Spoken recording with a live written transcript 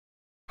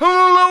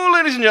Hello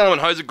ladies and gentlemen,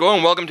 how's it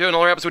going? Welcome to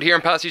another episode here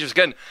on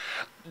PasticheofSkin.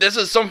 This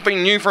is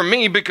something new for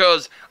me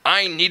because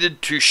I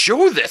needed to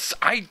show this.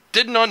 I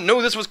did not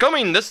know this was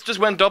coming. This just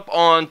went up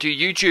onto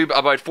YouTube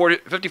about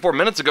 54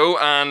 minutes ago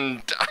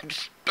and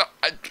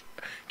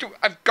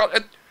I've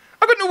got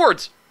no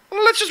words.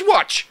 Let's just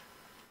watch.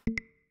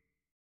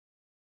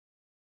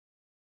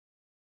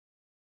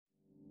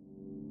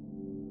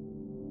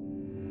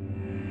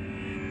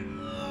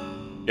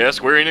 Yes,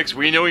 Square Enix,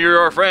 we know you're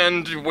our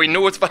friend. We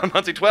know it's Final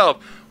Fantasy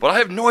 12, but I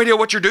have no idea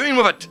what you're doing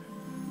with it.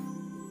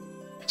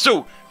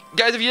 So,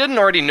 guys, if you didn't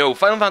already know,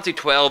 Final Fantasy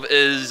 12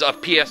 is a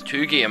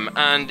PS2 game,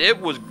 and it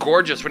was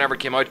gorgeous whenever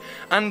it came out.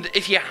 And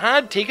if you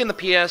had taken the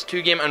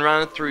PS2 game and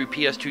ran it through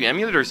PS2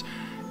 emulators,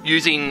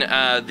 using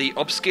the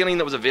upscaling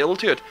that was available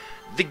to it,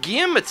 the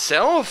game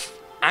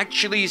itself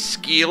actually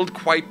scaled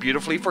quite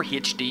beautifully for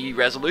HD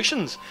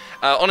resolutions.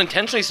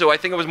 Unintentionally so. I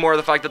think it was more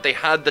the fact that they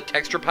had the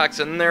texture packs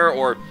in there,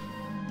 or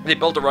they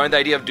built around the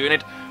idea of doing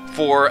it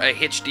for a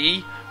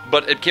HD,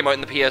 but it came out in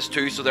the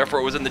PS2, so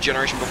therefore it was in the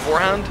generation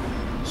beforehand.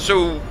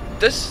 So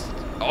this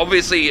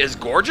obviously is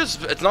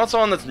gorgeous. It's not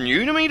something that's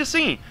new to me to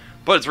see,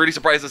 but it's really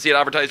surprised to see it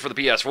advertised for the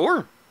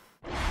PS4.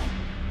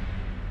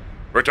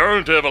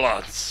 Return to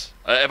Ivalice.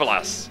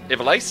 Ivalice.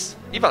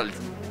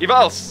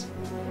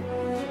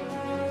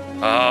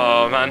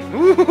 Oh man.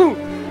 Woo!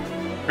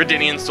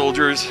 Gridanian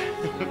soldiers.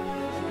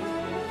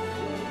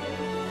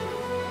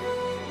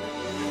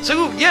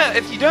 So, yeah,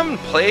 if you haven't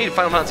played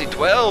Final Fantasy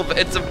 12,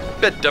 it's a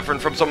bit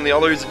different from some of the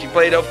others that you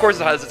played. Of course,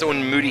 it has its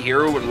own moody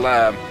hero with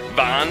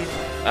Van,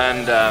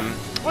 and,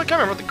 well, I can't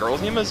remember what the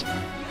girl's name is.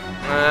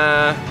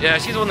 Yeah,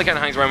 she's the one that kind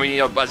of hangs around with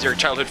you as your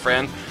childhood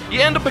friend.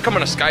 You end up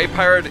becoming a sky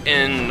pirate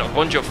in a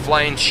bunch of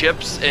flying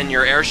ships, in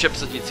your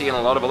airships that you'd see in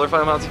a lot of other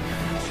Final Fantasy.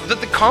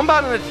 The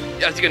combat in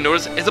it, as you can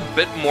notice, is a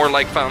bit more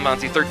like Final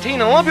Fantasy 13,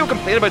 and a lot of people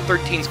complain about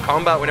 13's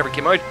combat whenever it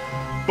came out,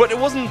 but it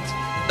wasn't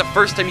the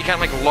first time you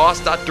kind of like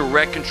lost that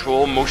direct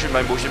control, motion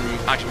by motion,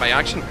 action by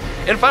action.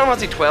 In Final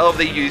Fantasy 12,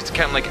 they used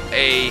kind of like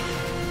a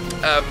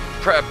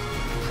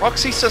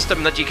proxy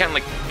system that you kind of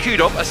like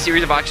queued up a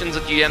series of actions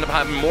that you end up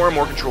having more and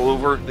more control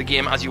over the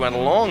game as you went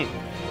along.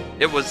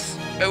 It was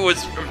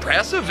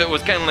impressive. It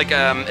was kind of like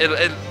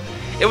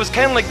it was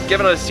kind of like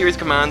giving a series of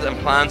commands and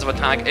plans of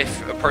attack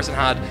if a person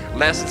had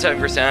less than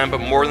 70% but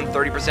more than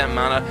 30%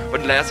 mana,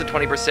 but less than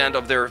 20%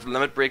 of their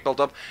limit break built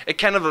up. It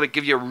kind of like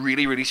give you a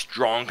really, really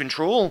strong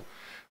control.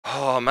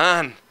 Oh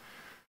man,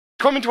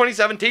 coming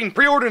 2017,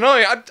 pre-order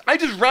now. I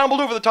just rambled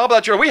over the top of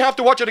that show. We have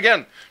to watch it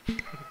again.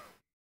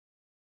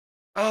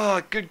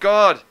 Oh, good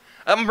God.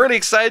 I'm really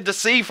excited to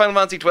see Final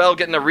Fantasy 12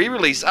 getting a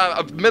re-release.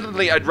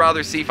 Admittedly, I'd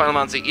rather see Final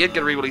Fantasy 8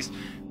 get a re-release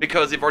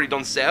because they've already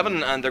done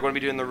 7 and they're going to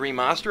be doing the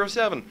remaster of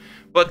 7.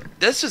 But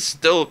this is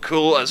still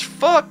cool as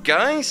fuck,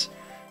 guys.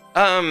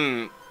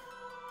 I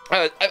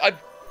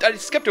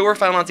skipped over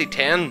Final Fantasy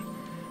 10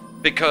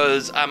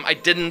 because I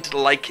didn't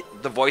like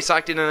the voice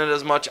acting in it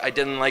as much. I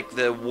didn't like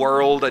the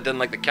world. I didn't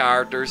like the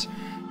characters.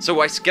 So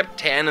I skipped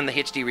 10 and the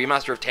HD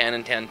remaster of 10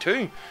 and 10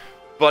 too.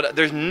 But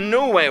there's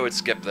no way I would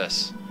skip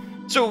this.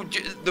 So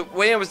the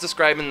way I was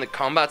describing the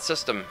combat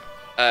system,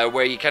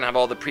 where you kind of have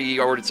all the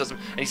pre-ordered system,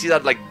 and you see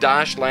that like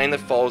dashed line that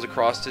follows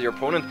across to your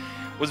opponent,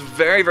 was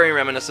very, very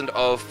reminiscent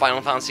of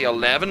Final Fantasy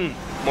 11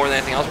 more than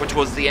anything else, which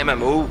was the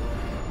MMO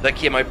that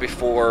came out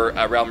before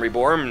Realm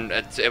Reborn.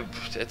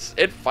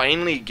 It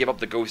finally gave up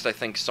the ghost, I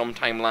think,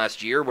 sometime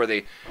last year, where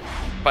they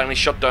finally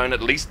shut down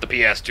at least the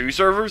PS2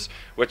 servers,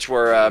 which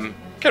were kind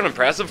of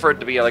impressive for it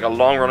to be like a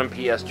long-running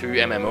PS2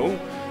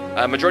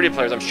 MMO. Majority of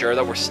players, I'm sure,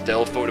 that were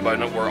still voted about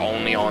it were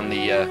only on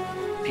the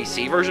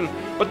PC version,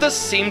 but this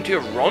seemed to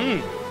have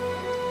run.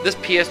 This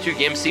PS2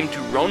 game seemed to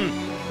run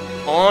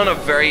on a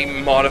very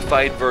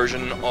modified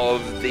version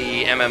of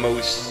the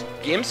MMO's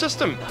game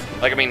system.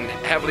 Like, I mean,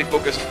 heavily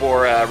focused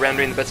for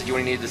rendering the bits that you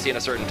only needed to see in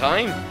a certain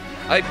time.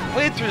 I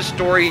played through the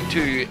story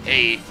to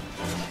a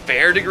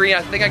fair degree.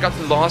 I think I got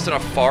lost in a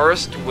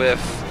forest with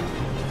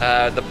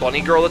the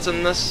bunny girl that's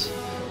in this.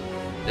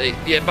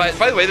 Yeah, by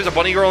the way, there's a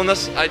bunny girl in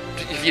this.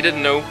 If you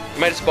didn't know, you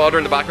might have spotted her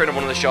in the background of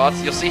one of the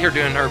shots. You'll see her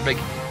doing her big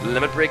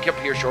limit break up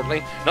here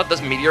shortly. Not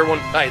this meteor one.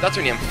 Aye, that's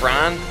her name,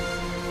 Fran.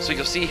 So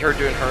you'll see her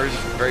doing hers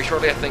very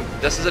shortly. I think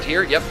this is it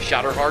here. Yep,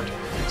 Shatterheart.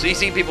 So you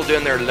see people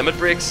doing their limit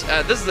breaks.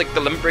 This is like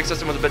the limit break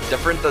system was a bit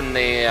different than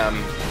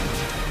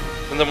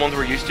the ones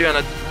we're used to,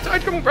 and I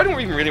don't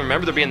even really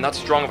remember there being that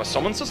strong of a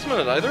summon system in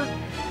it either.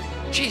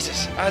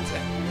 Jesus,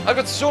 I've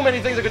got so many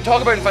things I could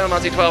talk about in Final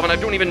Fantasy 12, and I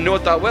don't even know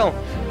it that well.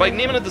 By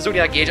naming it the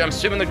Zodiac Age, I'm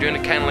assuming they're doing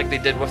it kind of like they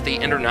did with the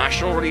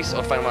international release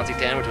of Final Fantasy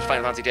 10, which was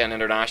Final Fantasy 10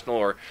 International,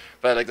 or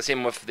but like the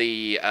same with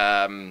the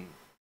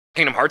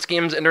Kingdom Hearts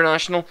games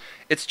International.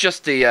 It's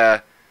just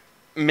to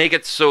make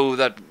it so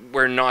that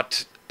we're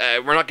not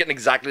getting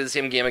exactly the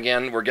same game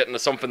again. We're getting to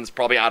something that's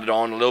probably added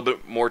on, a little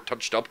bit more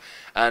touched up,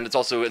 and it's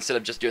also, instead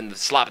of just doing the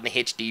slapping the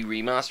HD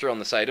remaster on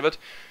the side of it,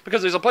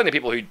 because there's plenty of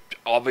people who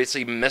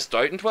obviously missed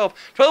out in 12.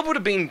 12 would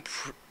have been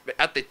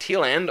at the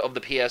tail end of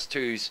the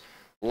PS2's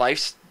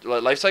life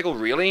cycle,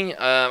 really.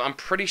 I'm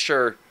pretty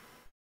sure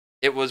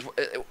it was,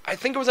 I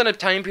think it was in a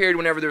time period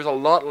whenever there was a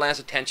lot less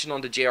attention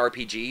on the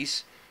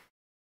JRPGs,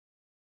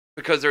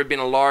 because there had been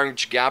a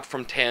large gap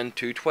from 10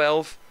 to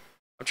 12.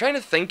 I'm trying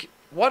to think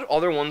what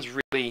other ones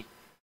really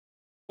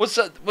was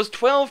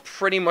 12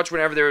 pretty much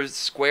whenever there was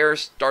Square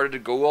started to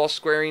go all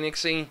Square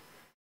Enixy,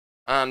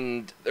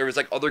 and there was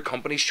like other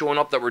companies showing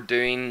up that were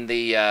doing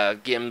the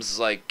games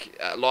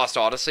like Lost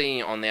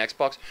Odyssey on the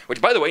Xbox,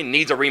 which by the way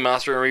needs a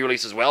remaster and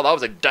re-release as well. That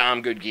was a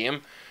damn good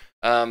game.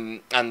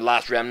 And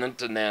Last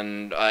Remnant, and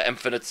then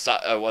Infinite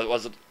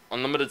was it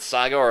Unlimited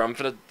Saga or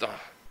Infinite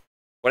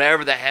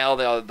whatever the hell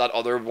that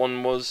other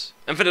one was.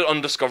 Infinite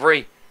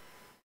Undiscovery.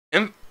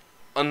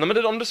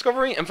 Unlimited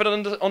Undiscovery?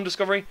 Infinite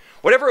Undiscovery?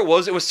 Whatever it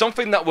was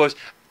something that was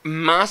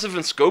massive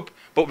in scope,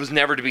 but was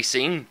never to be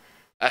seen.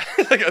 I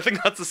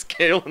think that's the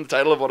scale and the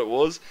title of what it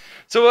was.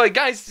 So,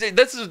 guys,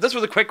 this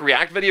was a quick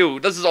react video.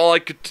 This is all I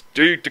could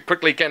do to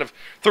quickly kind of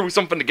throw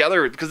something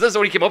together, because this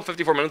only came up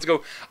 54 minutes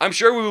ago. I'm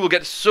sure we will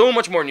get so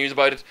much more news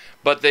about it,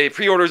 but the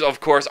pre-orders, of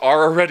course,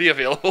 are already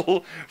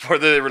available for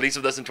the release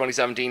of this in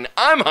 2017.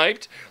 I'm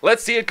hyped.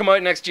 Let's see it come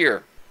out next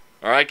year.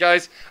 Alright,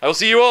 guys, I will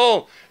see you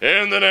all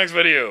in the next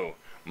video.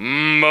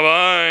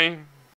 Bye-bye.